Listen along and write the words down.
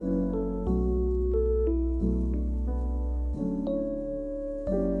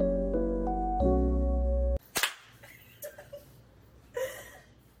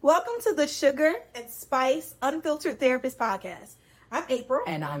to the Sugar and Spice Unfiltered Therapist Podcast. I'm April.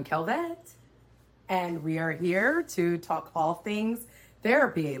 And I'm Kelvette. And we are here to talk all things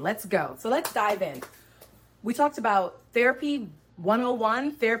therapy. Let's go. So let's dive in. We talked about Therapy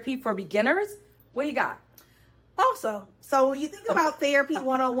 101, therapy for beginners. What do you got? Also, so when you think about Therapy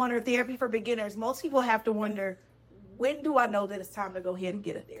 101 or therapy for beginners, most people have to wonder, when do I know that it's time to go ahead and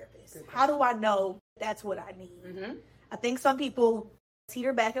get a therapist? How do I know that's what I need? Mm-hmm. I think some people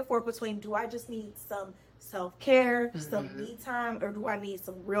teeter back and forth between, do I just need some self-care, some me time, or do I need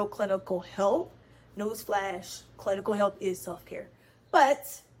some real clinical help? Newsflash, clinical help is self-care.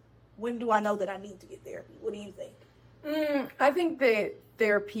 But when do I know that I need to get therapy? What do you think? I think that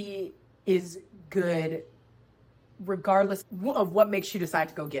therapy is good regardless of what makes you decide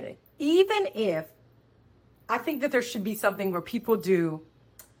to go get it. Even if I think that there should be something where people do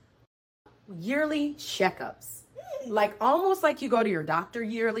yearly checkups. Like almost like you go to your doctor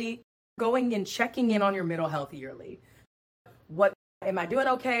yearly, going and checking in on your mental health yearly. What am I doing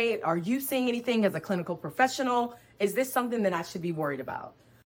okay? Are you seeing anything as a clinical professional? Is this something that I should be worried about?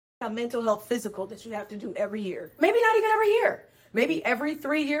 A mental health physical that you have to do every year. Maybe not even every year. Maybe every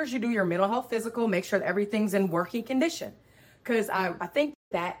 3 years you do your mental health physical, make sure that everything's in working condition. Because I think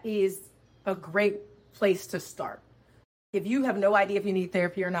that is a great place to start. If you have no idea if you need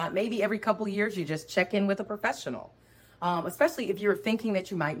therapy or not, maybe every couple of years you just check in with a professional, especially if you're thinking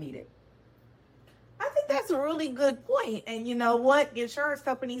that you might need it. I think that's a really good point. And you know what? Insurance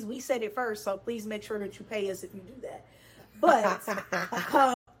companies, we said it first, so please make sure that you pay us if you do that. But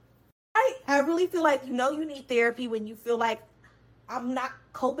I really feel like you need therapy when you feel like I'm not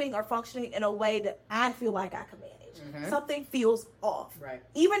coping or functioning in a way that I feel like I can manage. Mm-hmm. Something feels off. Right.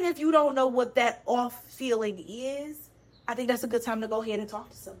 Even if you don't know what that off feeling is, I think that's a good time to go ahead and talk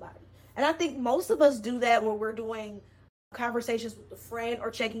to somebody. And I think most of us do that when we're doing conversations with a friend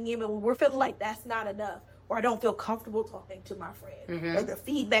or checking in, but when we're feeling like that's not enough, or I don't feel comfortable talking to my friend, or the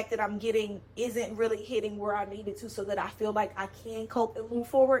feedback that I'm getting isn't really hitting where I need it to so that I feel like I can cope and move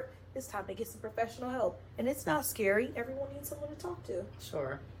forward, it's time to get some professional help. And it's not scary. Everyone needs someone to talk to.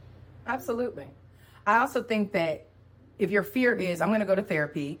 Sure. Absolutely. I also think that if your fear is, I'm going to go to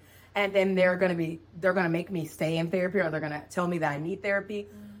therapy, and then they're going to make me stay in therapy, or they're going to tell me that I need therapy,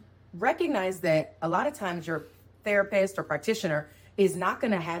 recognize that a lot of times your therapist or practitioner is not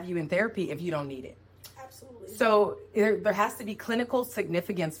going to have you in therapy if you don't need it. Absolutely. So there has to be clinical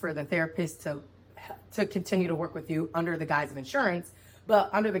significance for the therapist to continue to work with you under the guise of insurance, but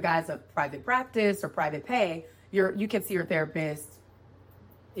under the guise of private practice or private pay, you can see your therapist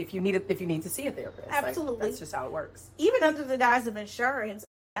if you need to see a therapist. Absolutely. Like, that's just how it works. Even under the guise of insurance,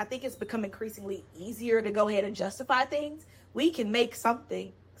 I think it's become increasingly easier to go ahead and justify things. We can make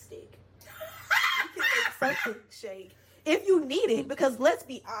something stick. We can make something shake if you need it, because let's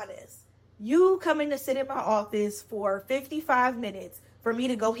be honest. You coming to sit in my office for 55 minutes for me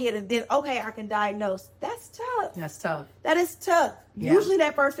to go ahead and then, okay, I can diagnose. That's tough. That's tough. That is tough. Yeah. Usually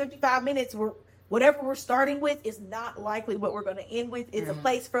that first 55 minutes, whatever we're starting with is not likely what we're going to end with. It's a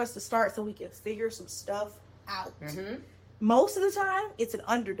place for us to start so we can figure some stuff out. Most of the time, it's an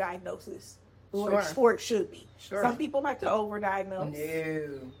underdiagnosis. Or it should be. Sure. Some people like to overdiagnose.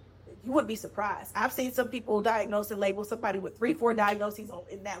 No. You wouldn't be surprised. I've seen some people diagnose and label somebody with 3-4 diagnoses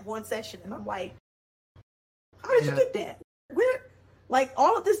in that one session. And I'm like, how did you get that? Like,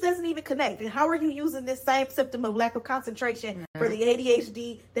 all of this doesn't even connect. And how are you using this same symptom of lack of concentration for the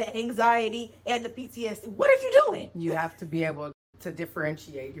ADHD, the anxiety, and the PTSD? What are you doing? You have to be able to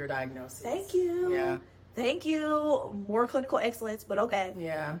differentiate your diagnosis. Thank you. Yeah. Thank you. More clinical excellence, but okay.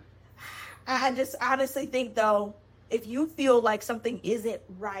 Yeah. I just honestly think, though, if you feel like something isn't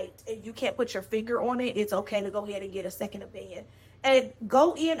right and you can't put your finger on it, it's okay to go ahead and get a second opinion. And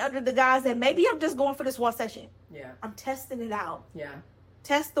go in under the guise that maybe I'm just going for this one session. Yeah. I'm testing it out. Yeah.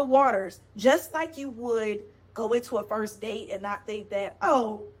 Test the waters. Just like you would go into a first date and not think that,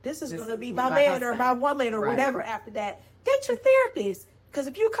 oh, this is going to be my man or my woman or whatever after that. Get your therapist. Because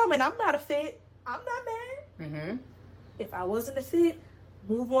if you come and I'm not a fit, I'm not mad. If I wasn't a fit,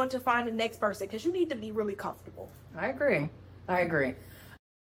 move on to find the next person, because you need to be really comfortable. I agree.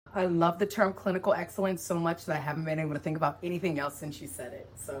 I love the term clinical excellence so much that I haven't been able to think about anything else since you said it.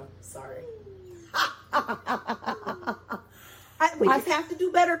 So, sorry. We just have to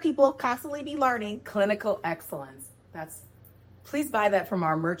do better, people. Constantly be learning. Clinical excellence. Please buy that from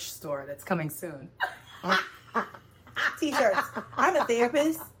our merch store that's coming soon. T-shirts. I'm a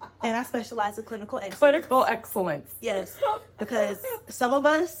therapist, and I specialize in clinical excellence. Clinical excellence. Yes, because some of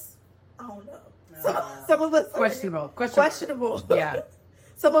us, I don't know. Some of us questionable. Yeah.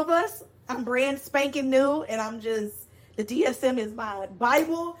 Some of us, I'm brand spanking new, and I'm just The DSM is my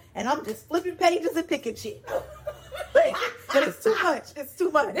Bible, and I'm just flipping pages and picking shit. But it's too much. It's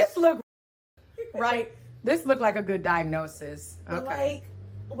too much. This look right. This looked like a good diagnosis. But Okay.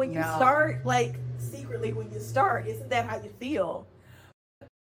 like when you start, like secretly when you start, isn't that how you feel?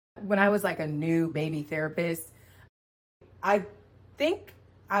 When I was like a new baby therapist, I think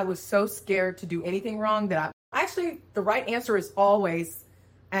I was so scared to do anything wrong that actually the right answer is always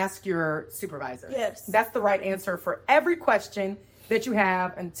ask your supervisor. Yes. That's the right answer for every question that you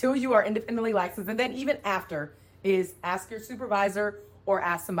have until you are independently licensed. And then even after is ask your supervisor or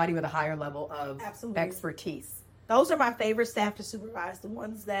ask somebody with a higher level of expertise. Those are my favorite staff to supervise, the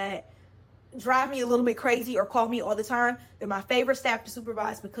ones that drive me a little bit crazy or call me all the time. They're my favorite staff to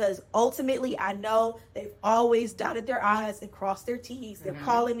supervise because ultimately I know they've always dotted their I's and crossed their T's. They're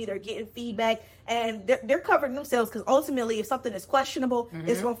calling me, they're getting feedback, and they're covering themselves because ultimately if something is questionable,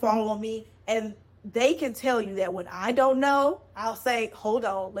 it's going to fall on me. And they can tell you that when I don't know, I'll say, hold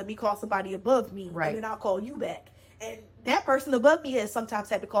on, let me call somebody above me, and then I'll call you back. And that person above me has sometimes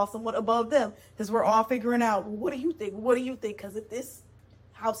had to call someone above them because we're all figuring out, what do you think? What do you think? Because if this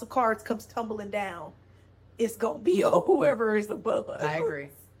house of cards comes tumbling down, it's going to be whoever is above us. I agree.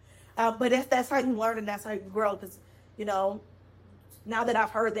 But that's how you learn and that's how you grow because, you know, now that I've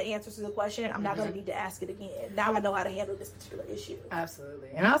heard the answers to the question, I'm not going to need to ask it again. Now I know how to handle this particular issue. Absolutely.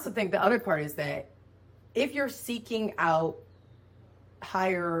 And I also think the other part is that if you're seeking out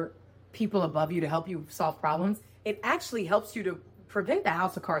higher people above you to help you solve problems, it actually helps you to prevent the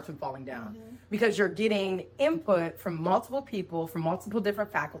house of cards from falling down because you're getting input from multiple people, from multiple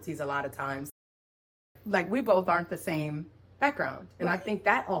different faculties a lot of times. Like we both aren't the same background. And I think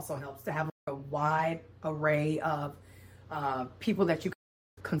that also helps to have a wide array of people that you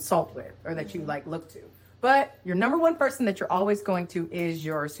consult with or that you like look to. But your number one person that you're always going to is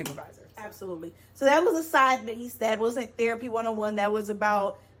your supervisor. Absolutely. So that was a side piece. That wasn't Therapy 101. That was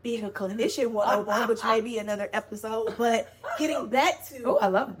about being a clinician 101, which may be another episode. But getting back to I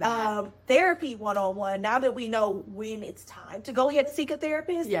love that. Therapy 101, now that we know when it's time to go ahead and seek a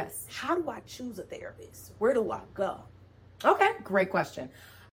therapist, yes. How do I choose a therapist? Where do I go? Okay, great question.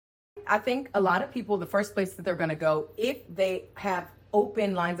 I think a lot of people, the first place that they're going to go, if they have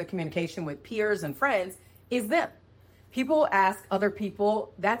open lines of communication with peers and friends, is them. People ask other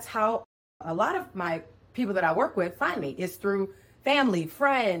people. That's how a lot of my people that I work with find me, is through family,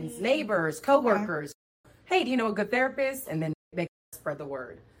 friends, neighbors, coworkers. Hey, do you know a good therapist? And then they spread the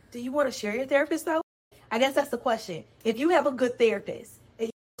word. Do you want to share your therapist though? I guess that's the question. If you have a good therapist and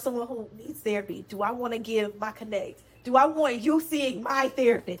you know someone who needs therapy, do I want to give my connect? Do I want you seeing my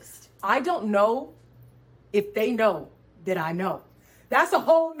therapist? I don't know if they know that I know. That's a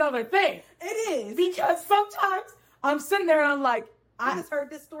whole nother thing. It is. Because sometimes I'm sitting there and I'm like, I just heard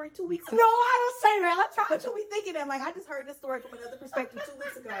this story 2 weeks ago. No, I don't say that. But you'll be thinking that, like, I just heard this story from another perspective 2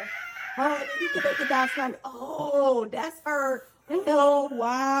 weeks ago. Oh, and you can make it down, like, oh, that's her. Oh,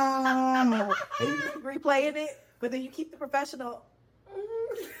 wow. And you keep replaying it, but then you keep the professional.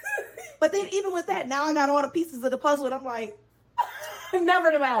 But then even with that, now I got all the pieces of the puzzle, and I'm like, never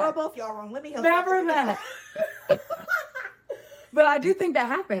that. Well, both y'all wrong. Let me help. Never that. But I do think that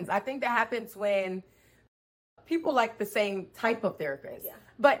happens. I think that happens when people like the same type of therapist. Yeah.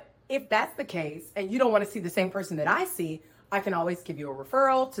 But if that's the case and you don't want to see the same person that I see, I can always give you a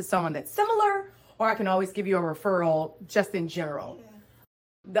referral to someone that's similar, or I can always give you a referral just in general. Yeah.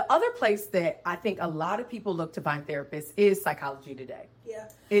 The other place that I think a lot of people look to find therapists is Psychology Today. Yeah.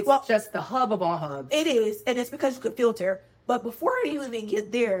 It's just the hub of all hubs. It is, and it's because you could filter. But before you even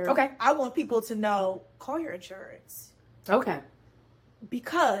get there, I want people to know, call your insurance. Okay.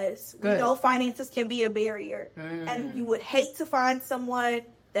 Because we know finances can be a barrier. And you would hate to find someone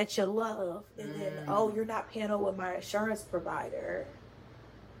that you love and then, you're not paying with my insurance provider.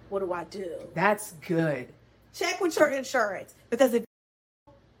 What do I do? That's good. Check with your insurance. Because if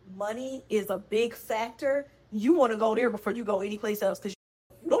money is a big factor, you want to go there before you go anyplace else. Because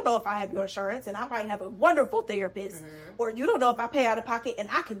you don't know if I have your insurance and I might have a wonderful therapist. Or you don't know if I pay out of pocket and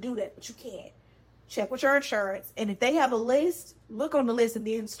I can do that, but you can't. Check with your insurance. And if they have a list, look on the list and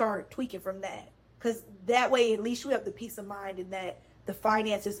then start tweaking from that. Because that way, at least you have the peace of mind in that the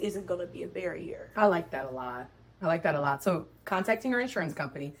finances isn't going to be a barrier. I like that a lot. So contacting your insurance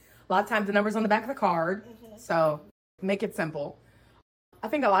company. A lot of times the number's on the back of the card. So make it simple. I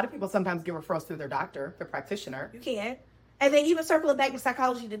think a lot of people sometimes get referrals through their doctor, their practitioner. You can. And then even circling back to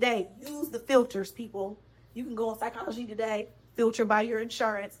Psychology Today, use the filters, people. You can go on Psychology Today, filter by your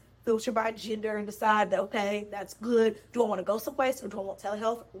insurance. filter by gender and decide that, okay, that's good. Do I want to go someplace or do I want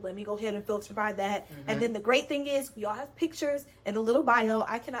telehealth? Let me go ahead and filter by that. And then the great thing is we all have pictures and a little bio.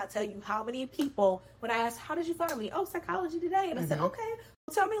 I cannot tell you how many people, when I asked, how did you find me? Oh, Psychology Today. And I said, okay,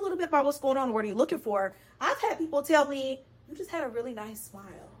 well, tell me a little bit about what's going on. What are you looking for? I've had people tell me, you just had a really nice smile.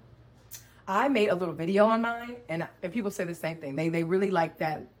 I made a little video on mine, and people say the same thing. They really like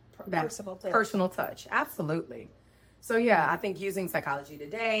that personal touch. Absolutely. So yeah, I think using Psychology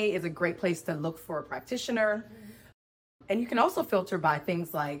Today is a great place to look for a practitioner. And you can also filter by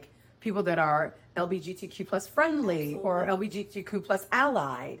things like people that are LGBTQ plus friendly or LGBTQ plus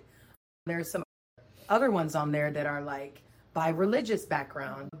allied. There's some other ones on there that are like by religious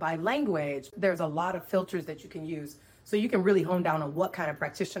background, by language. There's a lot of filters that you can use so you can really hone down on what kind of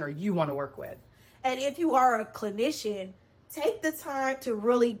practitioner you want to work with. And if you are a clinician, take the time to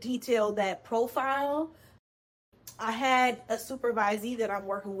really detail that profile. I had a supervisee that I'm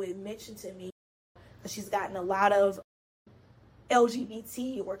working with mention to me that she's gotten a lot of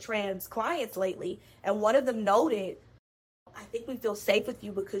LGBT or trans clients lately. And one of them noted, I think we feel safe with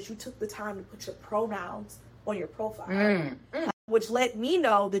you because you took the time to put your pronouns on your profile, which let me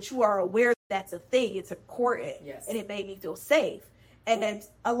know that you are aware that's a thing. It's important. Yes. And it made me feel safe. And then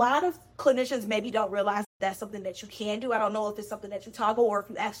a lot of clinicians maybe don't realize that's something that you can do. I don't know if it's something that you toggle or if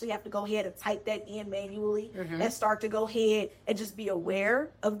you actually have to go ahead and type that in manually and start to go ahead and just be aware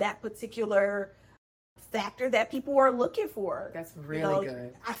of that particular factor that people are looking for. That's really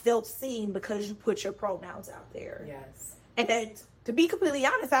good. I felt seen because you put your pronouns out there. Yes. And then to be completely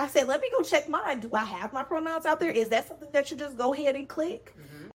honest, I said, let me go check mine. Do I have my pronouns out there? Is that something that you just go ahead and click?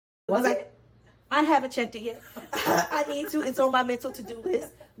 Was it? I haven't checked it yet. I need to. It's on my mental to-do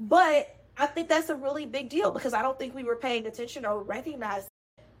list. But I think that's a really big deal because I don't think we were paying attention or recognized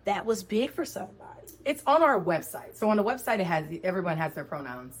that was big for somebody. It's on our website. So on the website, everyone has their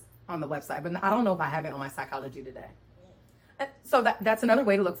pronouns on the website, but I don't know if I have it on my Psychology Today. So that's another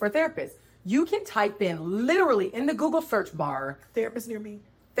way to look for a therapist. You can type in literally in the Google search bar, Therapist near me.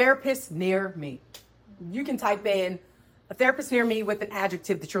 Therapist near me. You can type in a therapist near me with an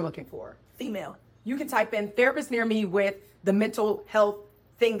adjective that you're looking for. Female. You can type in therapist near me with the mental health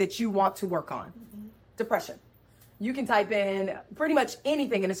thing that you want to work on. Depression. You can type in pretty much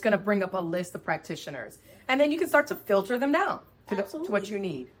anything and it's going to bring up a list of practitioners. And then you can start to filter them down to what you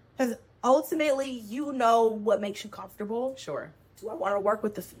need. Because ultimately, you know what makes you comfortable. Sure. Do I want to work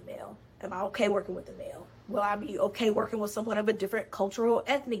with the female? Am I okay working with the male? Will I be okay working with someone of a different cultural,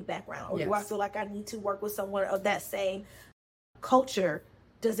 ethnic background? Or do I feel like I need to work with someone of that same culture?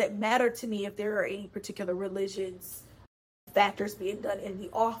 Does it matter to me if there are any particular religions factors being done in the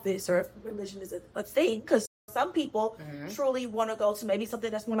office or if religion is a thing? Because some people truly want to go to maybe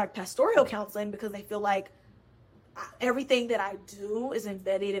something that's more like pastoral counseling because they feel like everything that I do is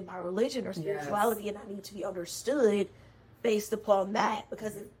embedded in my religion or spirituality and I need to be understood based upon that.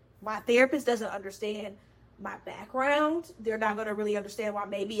 Because if my therapist doesn't understand my background, they're not going to really understand why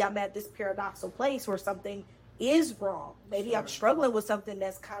maybe I'm at this paradoxical place where something is wrong. Maybe I'm struggling with something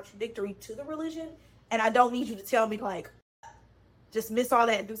that's contradictory to the religion, and I don't need you to tell me like, just miss all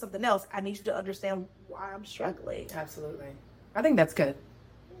that and do something else. I need you to understand why I'm struggling. Absolutely. I think that's good.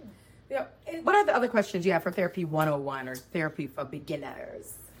 Yeah. What are the other questions you have for Therapy 101 or Therapy for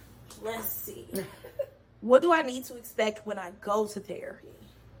Beginners? Let's see. What do I need to expect when I go to therapy?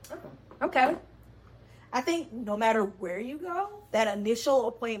 Oh, okay. I think no matter where you go, that initial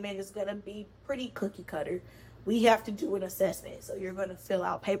appointment is going to be pretty cookie cutter. We have to do an assessment. So you're going to fill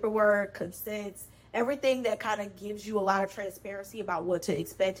out paperwork, consents, everything that kind of gives you a lot of transparency about what to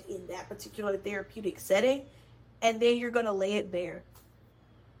expect in that particular therapeutic setting. And then you're going to lay it bare.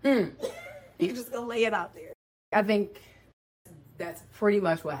 You're just going to lay it out there. I think that's pretty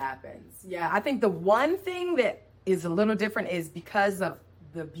much what happens. Yeah, I think the one thing that is a little different is because of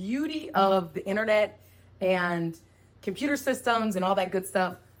the beauty of the internet and computer systems and all that good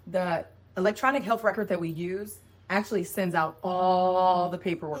stuff, the electronic health record that we use actually sends out all the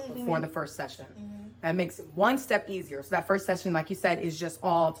paperwork before the first session. That makes it one step easier. So that first session, like you said, is just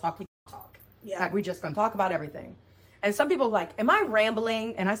all talk. Yeah. Like, we're just going to talk about everything. And some people are like, am I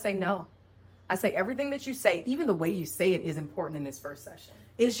rambling? And I say, no. I say everything that you say, even the way you say it, is important in this first session.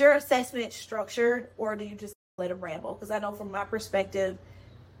 Is your assessment structured or do you just let them ramble? Because I know from my perspective,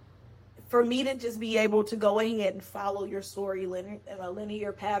 for me to just be able to go ahead and follow your story in a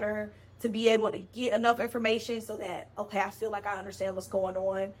linear pattern, to be able to get enough information so that, okay, I feel like I understand what's going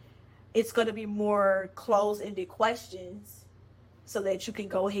on. It's going to be more closed-ended questions so that you can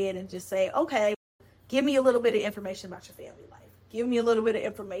go ahead and just say, okay, give me a little bit of information about your family life. Give me a little bit of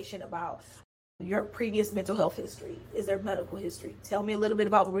information about your previous mental health history. Is there medical history? Tell me a little bit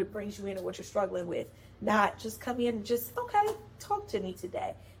about what brings you in and what you're struggling with. Not just come in and just, okay, talk to me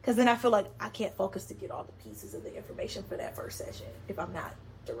today. Because then I feel like I can't focus to get all the pieces of the information for that first session if I'm not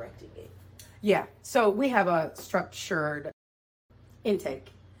directing it. Yeah. So we have a structured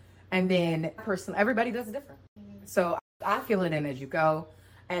intake. And then everybody does it different. So I fill it in as you go,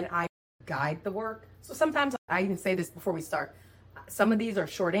 and I guide the work. So sometimes I even say this before we start. Some of these are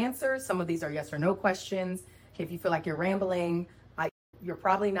short answers. Some of these are yes or no questions. If you feel like you're rambling, you're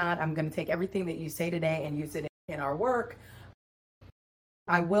probably not. I'm going to take everything that you say today and use it in our work.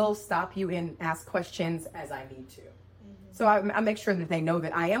 I will stop you and ask questions as I need to. So I make sure that they know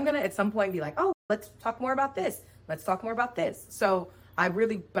that I am going to at some point be like, oh, let's talk more about this. Let's talk more about this. So I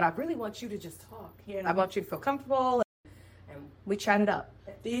really want you to just talk. Yeah. I want you to feel comfortable, and we chat it up.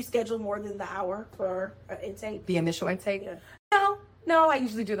 Do you schedule more than the hour for intake? The initial intake? Yeah. No, I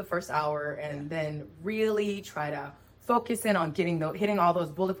usually do the first hour and then really try to focus in on hitting all those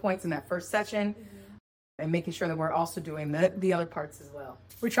bullet points in that first session and making sure that we're also doing the other parts as well.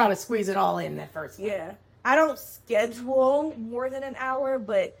 We're trying to squeeze it all in that first one. Yeah. I don't schedule more than an hour,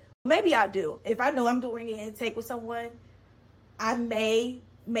 but maybe I do. If I know I'm doing an intake with someone, I may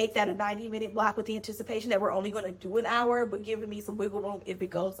make that a 90-minute block with the anticipation that we're only going to do an hour, but giving me some wiggle room if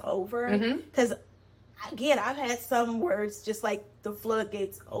it goes over. Because again, I've had some words just like the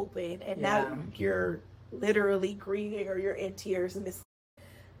floodgates open, and now you're literally grieving or you're in tears, and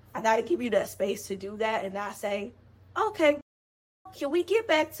I got to give you that space to do that and not say, okay, can we get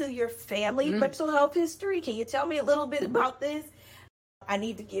back to your family mental health history? Can you tell me a little bit about this? I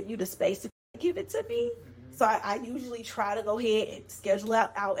need to give you the space to give it to me. So I usually try to go ahead and schedule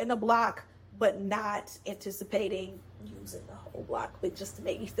out in a block, but not anticipating using the whole block, but just to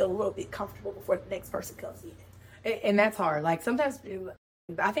make me feel a little bit comfortable before the next person comes in. And that's hard. Like sometimes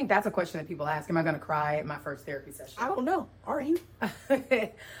I think that's a question that people ask. Am I going to cry at my first therapy session? I don't know. Are you?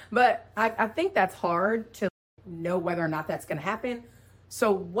 But I think that's hard to know whether or not that's going to happen.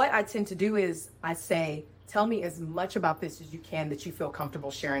 So what I tend to do is I say, tell me as much about this as you can that you feel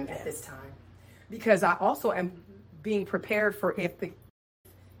comfortable sharing at this time. Because I also am being prepared for if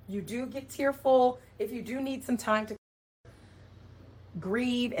you do get tearful, if you do need some time to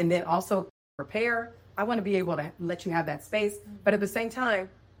grieve and then also prepare, I want to be able to let you have that space. But at the same time,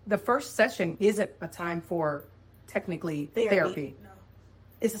 the first session isn't a time for technically therapy. No.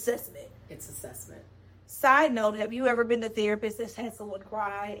 It's assessment. It's assessment. Side note, have you ever been to a therapist that's had someone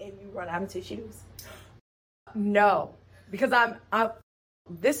cry and you run out of tissues? No, because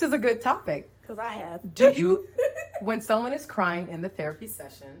this is a good topic. Because I have. Do you, when someone is crying in the therapy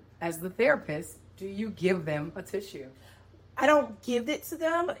session, as the therapist, do you give them a tissue? I don't give it to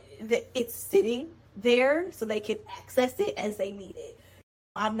them. It's sitting there so they can access it as they need it.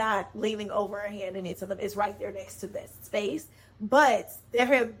 I'm not leaning over and handing it to them. It's right there next to that space. But there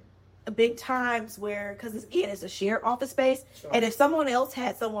have been times where, because it's a shared office space, and if someone else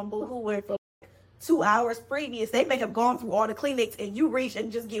had someone boo-hoo with for 2 hours previous, they may have gone through all the clinics and you reach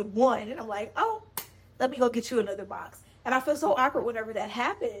and just get one. And I'm like, oh, let me go get you another box. And I feel so awkward whenever that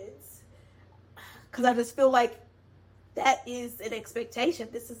happens. Because I just feel like that is an expectation.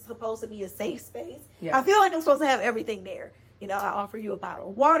 This is supposed to be a safe space. Yeah. I feel like I'm supposed to have everything there. You know, I offer you a bottle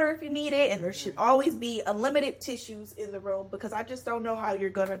of water if you need it. And there should always be unlimited tissues in the room because I just don't know how you're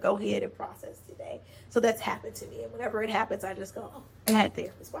going to go ahead and process today. So that's happened to me. And whenever it happens, I just go, oh, I had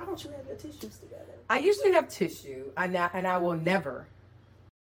therapist. Why don't you have your tissues together? I usually have tissue. And I will never,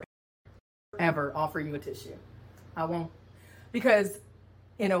 ever offer you a tissue. I won't. Because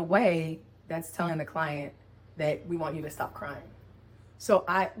in a way, that's telling the client that we want you to stop crying.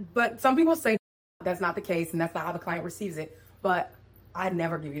 But some people say that's not the case and that's not how the client receives it. But I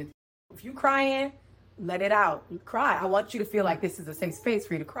never give you, if you're crying, let it out. Cry. I want you to feel like this is a safe space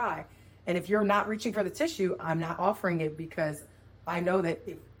for you to cry. And if you're not reaching for the tissue, I'm not offering it because I know that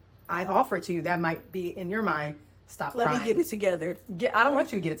if I offer it to you, that might be in your mind, stop crying. Let me get it together. I don't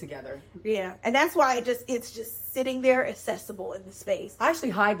want you to get it together. Yeah. And that's why it's just sitting there accessible in the space. I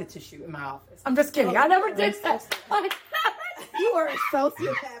actually hide the tissue in my office. I'm just kidding. I never did that. You are a sociopath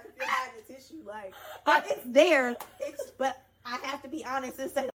if you're hiding the tissue. Like, it's there. But I have to be honest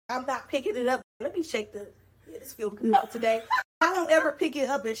and say, I'm not picking it up. Let me shake this feels good today. I don't ever pick it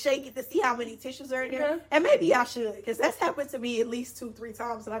up and shake it to see how many tissues are in there. And maybe I should, because that's happened to me at least 2-3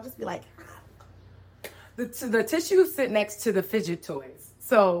 times. And I just be like, the tissues sit next to the fidget toys.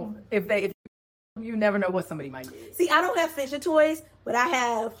 So if you never know what somebody might need. See, I don't have fidget toys, but I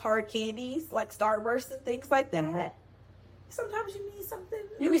have hard candies like Starburst and things like that. Sometimes you need something.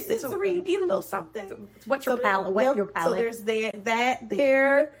 You need a little something. What's your palate? What's your palate? So there's that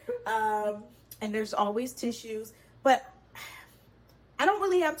there. and there's always tissues, but I don't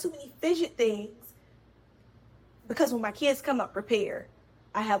really have too many fidget things because when my kids come up prepared,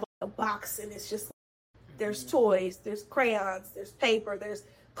 I have a box and it's just there's toys, there's crayons, there's paper, there's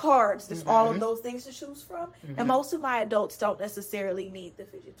cards, there's all of those things to choose from. And most of my adults don't necessarily need the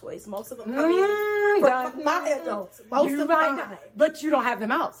fidget toys. Most of them come in from my adults. Most of mine. But you don't have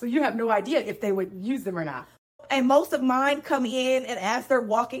them out, so you have no idea if they would use them or not. And most of mine come in, and as they're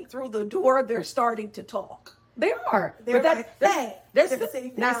walking through the door, they're starting to talk. They are. They're but like, hey, they're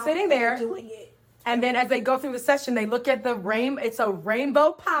sitting there. Doing it. And then as they go through the session, they look at the it's a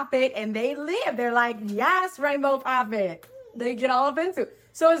rainbow Pop-It, and they live. They're like, yes, rainbow Pop-It. They get all up into it.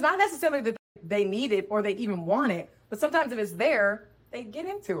 So it's not necessarily that they need it or they even want it, but sometimes if it's there, they get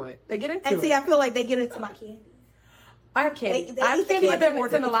into it. And see, I feel like they get into my candy. I have candy. They I'm candy.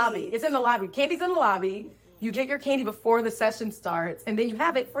 It's in the lobby. kids. It's in the lobby. Candy's in the lobby. You get your candy before the session starts, and then you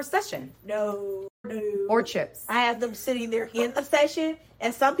have it for session. No. Or chips. I have them sitting there in the session,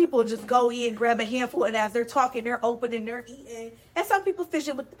 and some people just go in, grab a handful, and as they're talking, they're opening, they're eating. And some people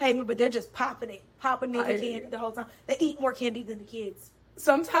fidget with the paper, but they're just popping in the candy the whole time. They eat more candy than the kids.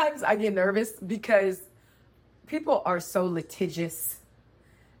 Sometimes I get nervous because people are so litigious.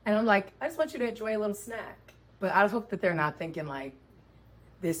 And I'm like, I just want you to enjoy a little snack. But I hope that they're not thinking like,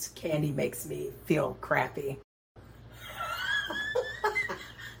 this candy makes me feel crappy.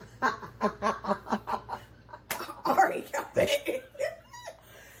 Sorry.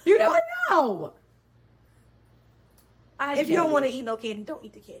 You never know. If you don't want to eat no candy, don't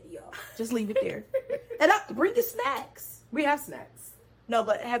eat the candy, y'all. Just leave it there. And bring the snacks. We have snacks. No,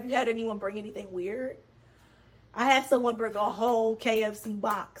 but have you had anyone bring anything weird? I had someone bring a whole KFC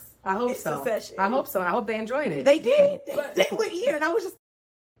box. I hope so. I hope so. And I hope they enjoyed it. They did. They were here, and I was just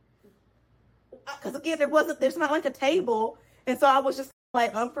because again, there's not like a table, and so I was just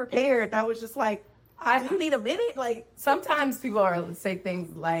like unprepared. I was just like, you need a minute. Like sometimes people say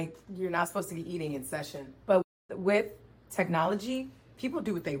things like you're not supposed to be eating in session, but with technology, people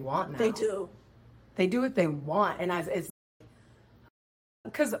do what they want now. They do. They do what they want, and it's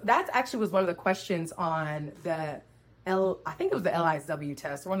because that actually was one of the questions on I think it was the LISW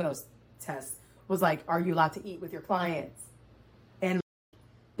test, or one of those tests, was like, are you allowed to eat with your clients? And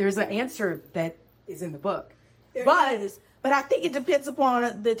there's an answer that is in the book. But I think it depends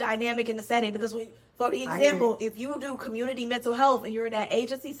upon the dynamic and the setting, because for the example, if you do community mental health and you're in that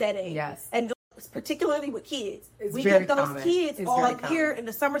agency setting, yes, and particularly with kids, we get get those common. kids all here in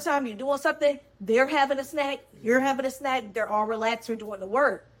the summertime, you're doing something, they're having a snack, you're having a snack, they're all relaxed, you're doing the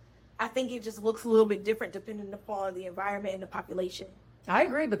work. I think it just looks a little bit different depending upon the environment and the population. I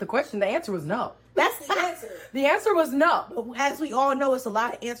agree, but the answer was no. That's the answer. The answer was no. But as we all know, it's a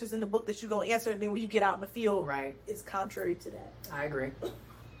lot of answers in the book that you're going to answer, and then when you get out in the field, right, it's contrary to that. I agree.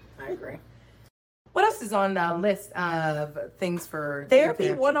 What else is on the list of things for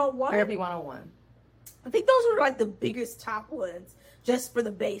Therapy 101? Therapy 101. I think those are like the biggest top ones, just for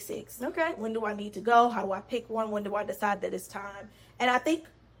the basics. Okay. When do I need to go? How do I pick one? When do I decide that it's time? And I think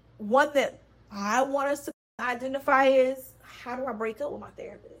one that I want us to identify is, how do I break up with my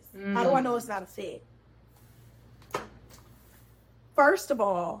therapist? How do I know it's not a fit? First of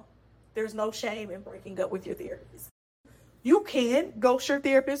all, there's no shame in breaking up with your therapist. You can ghost your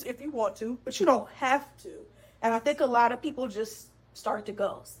therapist if you want to, but you don't have to. And I think a lot of people just start to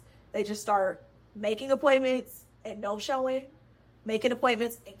ghost. They just start making appointments and no showing, making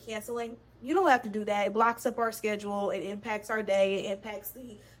appointments and canceling. You don't have to do that. It blocks up our schedule. It impacts our day. It impacts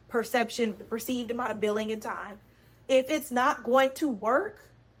the perceived amount of billing and time. If it's not going to work,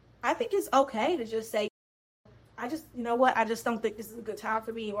 I think it's okay to just say, I just don't think this is a good time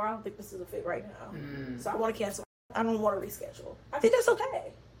for me, or I don't think this is a fit right now. So I want to cancel. I don't want to reschedule. I think that's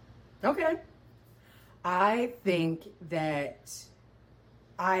okay. Okay. I think that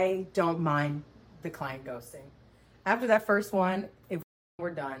I don't mind the client ghosting. After that first one, if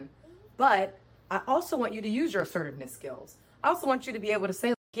we're done. But I also want you to use your assertiveness skills. I also want you to be able to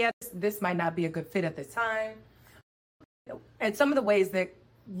say, yeah, this might not be a good fit at this time. And some of the ways that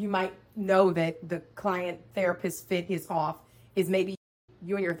you might know that the client-therapist fit is off is maybe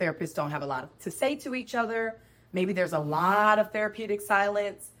you and your therapist don't have a lot to say to each other. Maybe there's a lot of therapeutic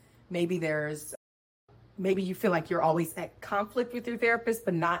silence. Maybe you feel like you're always at conflict with your therapist,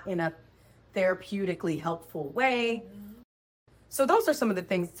 but not in a therapeutically helpful way. So those are some of the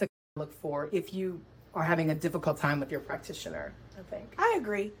things to look for if you are having a difficult time with your practitioner, I think. I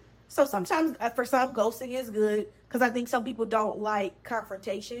agree. So sometimes, for some, ghosting is good, because I think some people don't like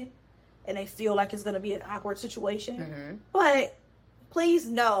confrontation and they feel like it's going to be an awkward situation. But please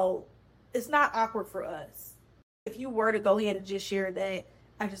know, it's not awkward for us. If you were to go ahead and just share that,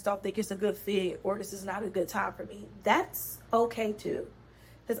 I just don't think it's a good fit, or this is not a good time for me. That's okay too.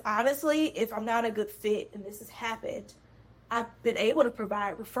 Because honestly, if I'm not a good fit and this has happened, I've been able to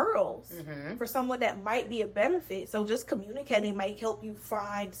provide referrals for someone that might be a better fit. So just communicating might help you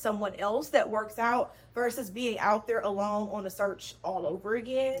find someone else that works out versus being out there alone on a search all over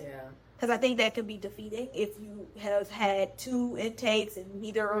again. Yeah. Because I think that can be defeating if you have had 2 intakes and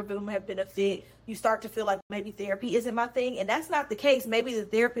neither of them have been a fit. You start to feel like maybe therapy isn't my thing. And that's not the case. Maybe the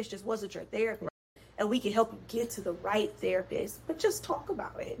therapist just wasn't your therapist. Right. And we can help you get to the right therapist. But just talk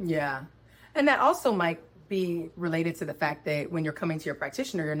about it. Yeah. And that also might be related to the fact that when you're coming to your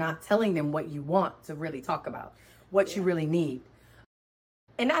practitioner, you're not telling them what you want to really talk about, what you really need.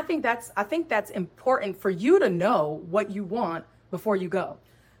 And I think that's important for you to know what you want before you go.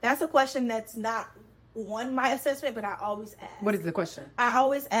 That's a question that's not on my assessment, but I always ask. What is the question? I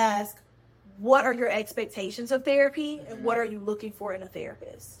always ask, what are your expectations of therapy and what are you looking for in a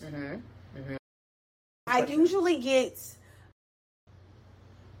therapist? I usually get...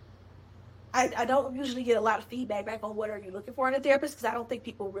 I don't usually get a lot of feedback back on what are you looking for in a therapist because I don't think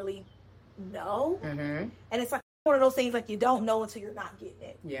people really know. And it's like one of those things like you don't know until you're not getting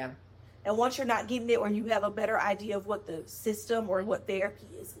it. Yeah. And once you're not getting it or you have a better idea of what the system or what therapy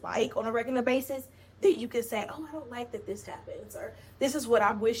is like on a regular basis, then you can say, oh, I don't like that this happens, or this is what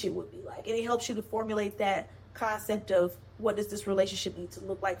I wish it would be like. And it helps you to formulate that concept of what does this relationship need to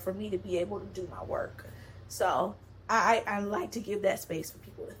look like for me to be able to do my work. So I like to give that space for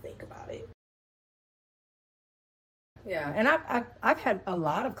people to think about it. Yeah, and I've had a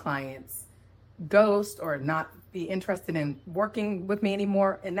lot of clients ghost or not be interested in working with me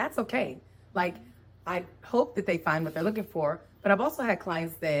anymore, and that's okay. Like, I hope that they find what they're looking for, but I've also had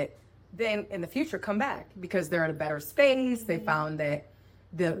clients that then in the future come back because they're in a better space. They found that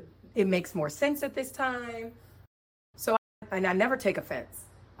it makes more sense at this time. So, and I never take offense.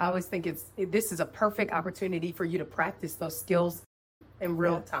 I always think this is a perfect opportunity for you to practice those skills in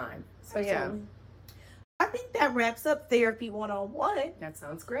real time. So, absolutely. Yeah. I think that wraps up Therapy 101. That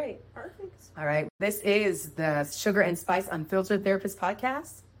sounds great. Perfect. All right. This is the Sugar and Spice Unfiltered Therapist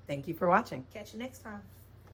Podcast. Thank you for watching. Catch you next time.